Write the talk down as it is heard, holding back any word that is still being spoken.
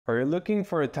Are you looking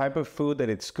for a type of food that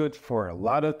it's good for a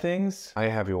lot of things? I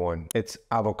have you one. It's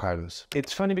avocados.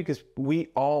 It's funny because we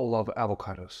all love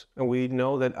avocados, and we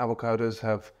know that avocados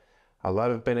have a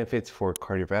lot of benefits for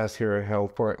cardiovascular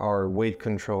health, for our weight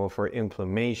control, for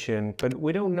inflammation, but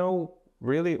we don't know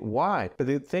really why. But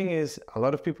the thing is, a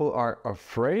lot of people are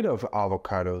afraid of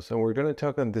avocados, and we're going to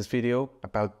talk in this video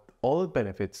about all the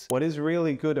benefits, what is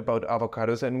really good about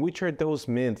avocados, and which are those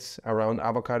myths around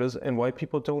avocados and why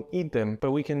people don't eat them.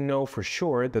 But we can know for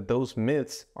sure that those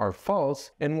myths are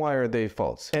false, and why are they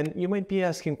false? And you might be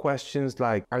asking questions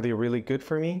like, are they really good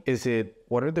for me?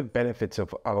 What are the benefits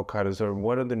of avocados, or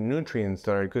what are the nutrients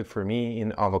that are good for me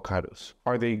in avocados?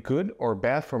 Are they good or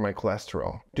bad for my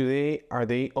cholesterol? Are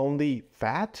they only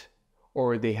fat?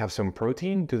 Or they have some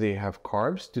protein? Do they have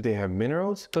carbs? Do they have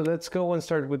minerals? So let's go and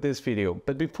start with this video.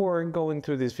 But before going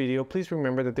through this video, please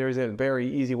remember that there is a very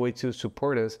easy way to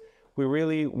support us. We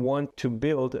really want to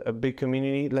build a big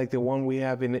community like the one we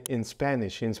have in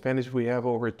Spanish. In Spanish, we have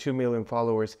over 2 million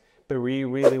followers, but we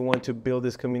really want to build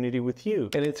this community with you.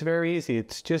 And it's very easy.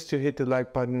 It's just to hit the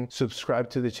like button, subscribe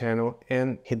to the channel,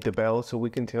 and hit the bell so we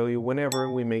can tell you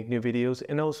whenever we make new videos,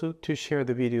 and also to share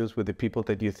the videos with the people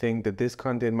that you think that this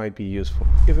content might be useful.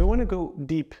 If we want to go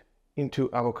deep into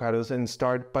avocados and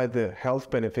start by the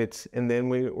health benefits, and then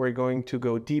we're going to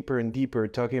go deeper and deeper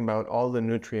talking about all the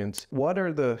nutrients. What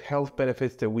are the health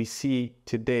benefits that we see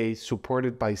today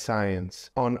supported by science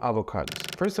on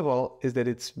avocados? First of all is that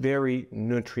it's very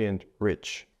nutrient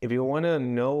rich. If you want to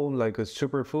know like a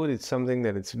superfood, it's something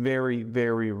that it's very,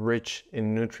 very rich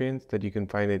in nutrients that you can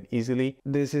find it easily.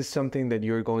 This is something that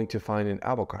you're going to find in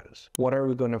avocados. What are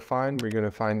we going to find? We're going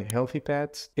to find healthy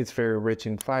fats. It's very rich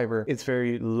in fiber. It's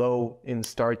very low in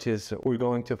starches. We're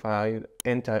going to find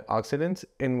antioxidants,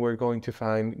 and we're going to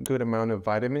find good amount of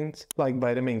vitamins like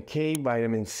vitamin K,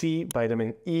 vitamin C,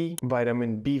 vitamin E,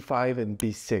 vitamin B5 and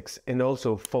B6, and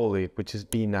also folate, which is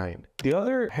B9. The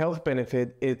other health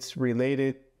benefit, it's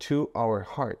related to our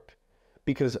heart,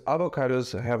 because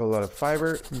avocados have a lot of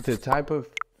fiber. The type of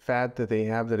fat that they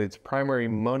have, that it's primary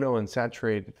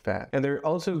monounsaturated fat, and they're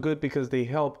also good because they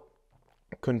help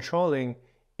controlling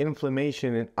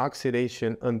inflammation and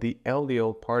oxidation on the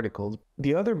LDL particles.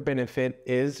 The other benefit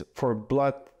is for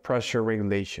blood pressure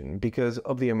regulation because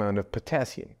of the amount of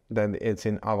potassium that it's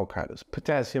in avocados.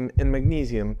 Potassium and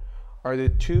magnesium are the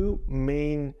two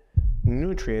main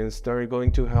nutrients that are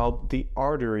going to help the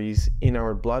arteries in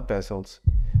our blood vessels,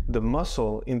 the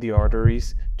muscle in the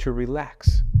arteries, to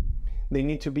relax. They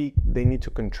need to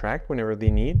contract whenever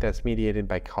they need. That's mediated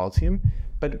by calcium.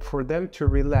 But for them to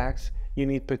relax, you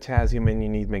need potassium and you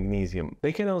need magnesium.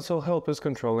 They can also help us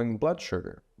controlling blood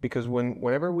sugar, because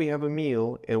whenever we have a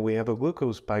meal and we have a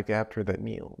glucose spike after that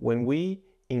meal, when we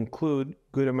include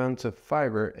good amounts of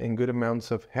fiber and good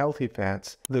amounts of healthy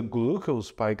fats, the glucose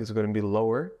spike is going to be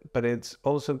lower, but it's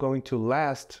also going to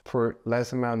last for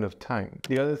less amount of time.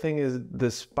 The other thing is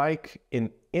the spike in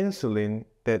insulin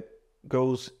that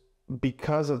goes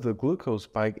because of the glucose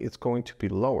spike, it's going to be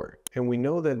lower. And we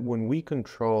know that when we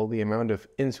control the amount of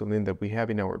insulin that we have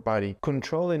in our body,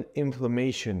 controlling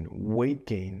inflammation, weight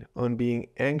gain, on being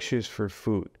anxious for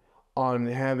food, on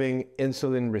having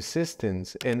insulin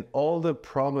resistance, and all the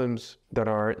problems that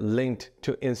are linked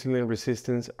to insulin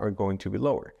resistance are going to be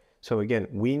lower. So again,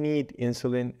 we need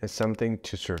insulin as something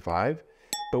to survive,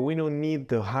 but we don't need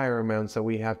the higher amounts that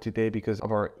we have today because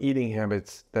of our eating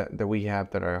habits that we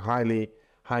have that are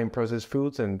high in processed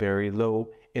foods and very low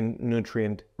in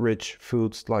nutrient-rich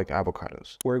foods like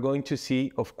avocados. We're going to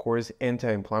see, of course,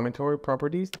 anti-inflammatory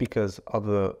properties because of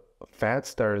the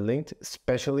fats that are linked,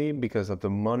 especially because of the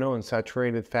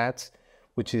monounsaturated fats,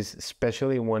 which is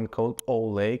especially one called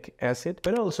oleic acid,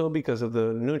 but also because of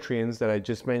the nutrients that I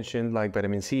just mentioned, like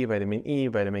vitamin C, vitamin E,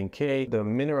 vitamin K, the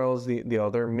minerals, the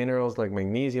other minerals like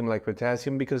magnesium, like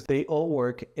potassium, because they all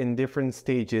work in different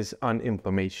stages on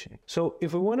inflammation. So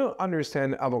if we want to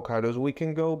understand avocados, we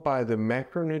can go by the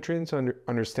macronutrients,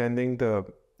 understanding the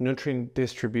nutrient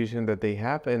distribution that they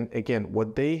have. And again,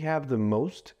 what they have the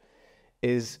most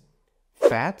is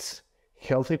fats,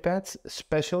 healthy fats,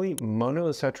 especially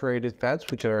monounsaturated fats,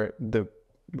 which are the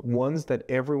ones that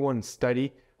everyone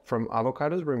study from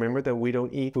avocados. Remember that we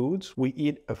don't eat foods. We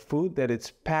eat a food that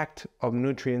is packed of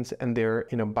nutrients, and they're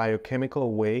in a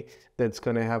biochemical way that's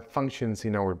going to have functions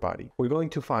in our body. We're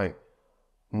going to find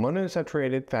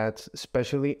monounsaturated fats,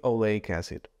 especially oleic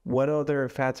acid. What other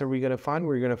fats are we going to find?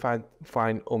 We're going to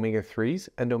find omega-3s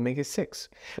and omega-6,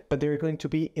 but they're going to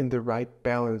be in the right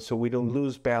balance, so we don't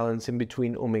lose balance in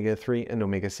between omega-3 and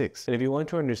omega-6. And if you want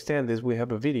to understand this, we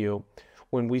have a video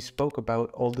when we spoke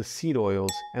about all the seed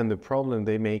oils and the problem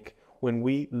they make when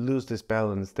we lose this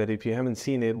balance, that if you haven't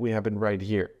seen it, we have it right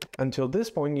here. Until this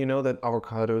point, you know that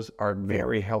avocados are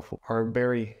very helpful, are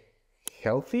very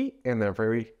healthy, and they're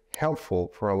very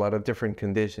helpful for a lot of different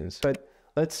conditions. But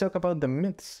let's talk about the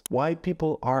myths, why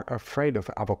people are afraid of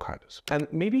avocados. And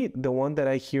maybe the one that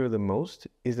I hear the most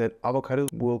is that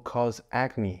avocados will cause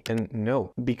acne. And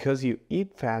no, because you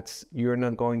eat fats, you're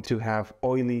not going to have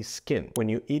oily skin. When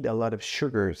you eat a lot of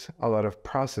sugars, a lot of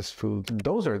processed foods,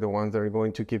 those are the ones that are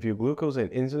going to give you glucose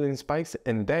and insulin spikes,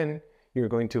 and then you're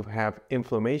going to have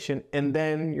inflammation, and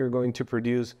then you're going to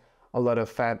produce a lot of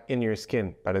fat in your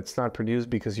skin. But it's not produced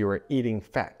because you are eating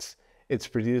fats. It's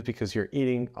produced because you're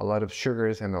eating a lot of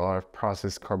sugars and a lot of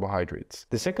processed carbohydrates.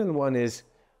 The second one is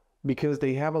because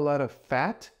they have a lot of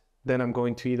fat, then I'm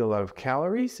going to eat a lot of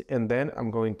calories, and then I'm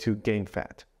going to gain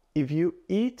fat. If you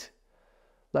eat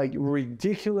like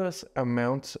ridiculous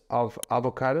amounts of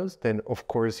avocados, then of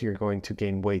course you're going to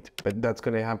gain weight. But that's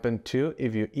going to happen too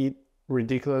if you eat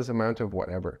ridiculous amount of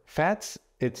whatever. Fats,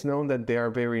 it's known that they are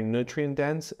very nutrient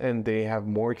dense and they have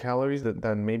more calories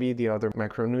than maybe the other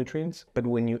macronutrients. But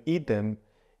when you eat them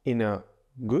in a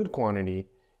good quantity,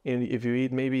 and if you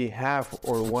eat maybe half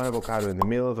or one avocado in the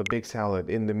middle of a big salad,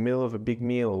 in the middle of a big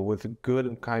meal with a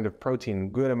good kind of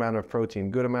protein, good amount of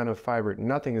fiber,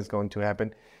 nothing is going to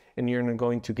happen and you're not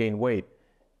going to gain weight.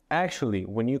 Actually,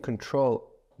 when you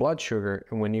control blood sugar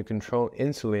and when you control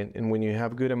insulin and when you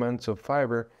have good amounts of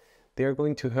fiber, they're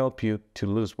going to help you to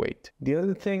lose weight. The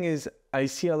other thing is, I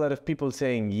see a lot of people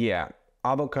saying, yeah,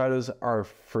 avocados are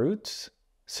fruits,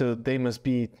 so they must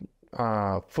be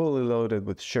fully loaded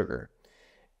with sugar.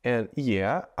 And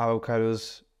yeah,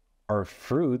 avocados are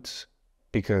fruits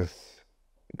because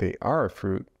they are a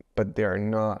fruit, but they are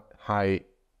not high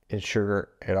in sugar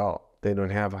at all. They don't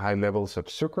have high levels of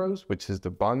sucrose, which is the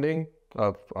bonding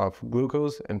of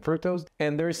glucose and fructose.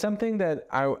 And there's something that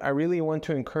I really want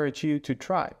to encourage you to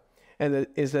try. And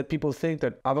that is that people think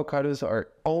that avocados are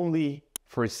only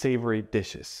for savory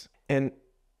dishes. And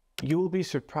you will be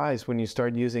surprised when you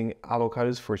start using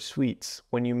avocados for sweets.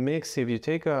 When you mix, if you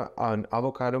take an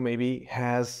avocado, maybe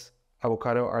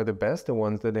avocado are the best, the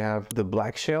ones that have the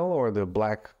black shell or the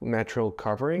black natural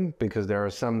covering, because there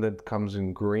are some that comes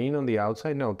in green on the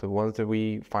outside. No, the ones that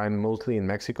we find mostly in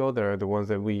Mexico, that are the ones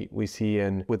that we see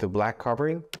in with the black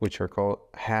covering, which are called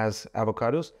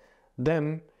avocados.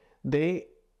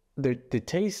 The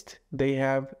taste they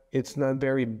have, it's not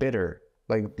very bitter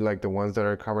like the ones that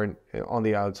are covered on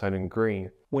the outside in green.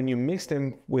 When you mix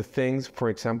them with things, for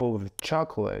example, with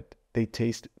chocolate, they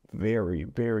taste very,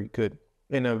 very good.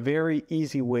 In a very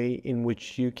easy way in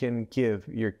which you can give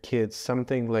your kids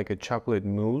something like a chocolate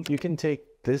mousse, you can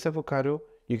take this avocado,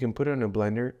 you can put it in a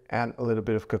blender, add a little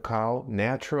bit of cacao,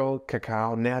 natural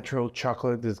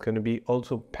chocolate that's going to be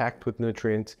also packed with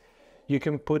nutrients. You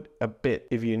can put a bit,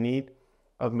 if you need,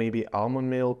 of maybe almond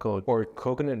milk or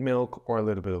coconut milk, or a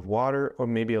little bit of water, or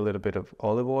maybe a little bit of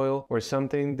olive oil, or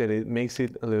something that it makes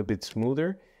it a little bit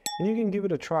smoother, and you can give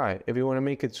it a try. If you want to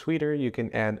make it sweeter, you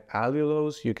can add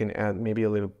allulose, you can add maybe a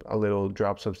little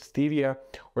drops of stevia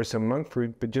or some monk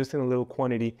fruit, but just in a little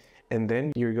quantity, and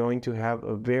then you're going to have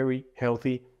a very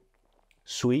healthy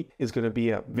sweet. It's going to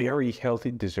be a very healthy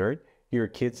dessert. Your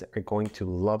kids are going to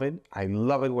love it. I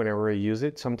love it whenever I use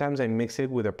it. Sometimes I mix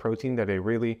it with a protein that I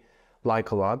really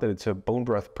like a lot, that it's a bone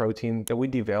broth protein that we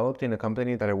developed in a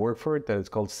company that I work for, that is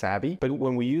called Savvy. But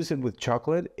when we use it with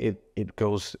chocolate, it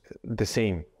goes the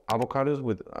same. Avocados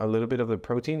with a little bit of the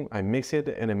protein, I mix it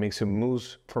and I make some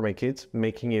mousse for my kids,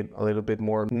 making it a little bit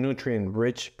more nutrient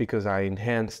rich because I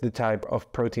enhance the type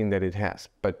of protein that it has.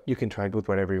 But you can try it with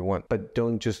whatever you want. But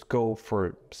don't just go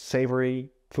for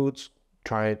savory foods,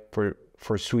 try it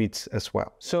for sweets as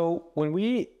well. So when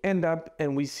we end up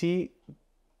and we see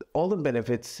all the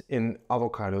benefits in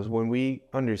avocados, when we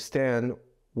understand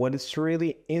what is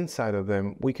really inside of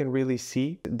them, we can really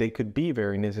see they could be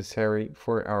very necessary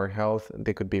for our health.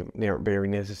 They could be very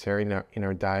necessary in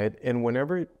our diet. And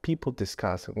whenever people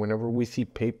discuss, whenever we see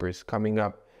papers coming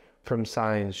up from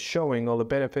science showing all the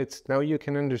benefits, now you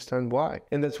can understand why.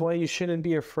 And that's why you shouldn't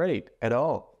be afraid at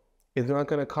all. It's not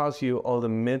going to cause you all the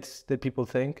myths that people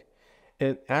think.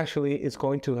 And actually, it's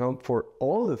going to help for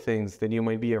all the things that you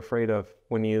might be afraid of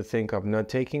when you think of not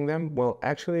taking them. Well,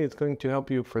 actually, it's going to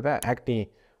help you for that. Acne,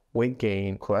 weight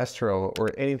gain, cholesterol, or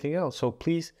anything else. So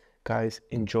please, guys,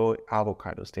 enjoy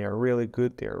avocados. They are really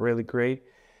good. They are really great.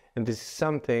 And this is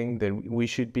something that we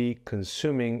should be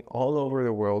consuming all over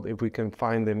the world if we can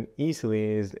find them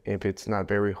easily, if it's not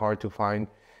very hard to find,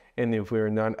 and if we're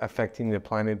not affecting the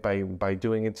planet by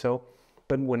doing it so.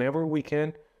 But whenever we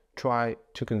can, try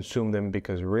to consume them,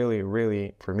 because really,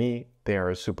 really, for me, they are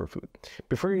a superfood.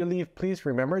 Before you leave, please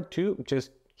remember to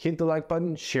just hit the like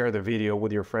button, share the video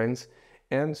with your friends,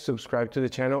 and subscribe to the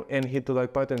channel and hit the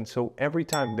like button. So every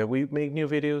time that we make new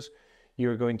videos,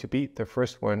 you're going to be the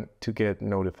first one to get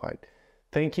notified.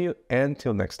 Thank you, and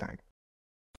till next time.